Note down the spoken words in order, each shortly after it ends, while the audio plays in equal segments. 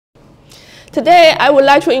Today, I would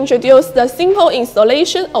like to introduce the simple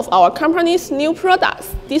installation of our company's new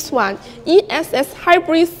products. This one, ESS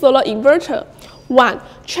Hybrid Solar Inverter. 1.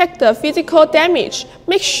 Check the physical damage.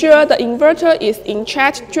 Make sure the inverter is in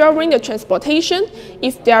check during the transportation.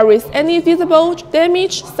 If there is any visible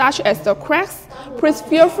damage, such as the cracks, please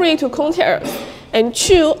feel free to contact us. And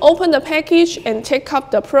 2. Open the package and take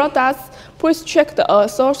up the products. Please check the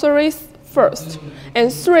accessories first.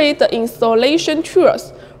 And 3. The installation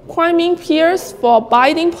tools. Climbing piers for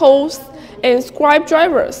binding poles and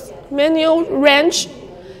screwdrivers, manual wrench,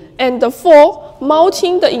 and 4.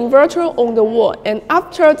 Mounting the inverter on the wall. And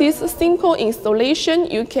after this simple installation,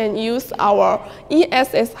 you can use our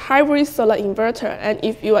ESS Hybrid Solar Inverter. And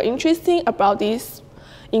if you are interested about this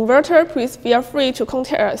inverter, please feel free to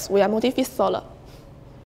contact us. We are Multifit Solar.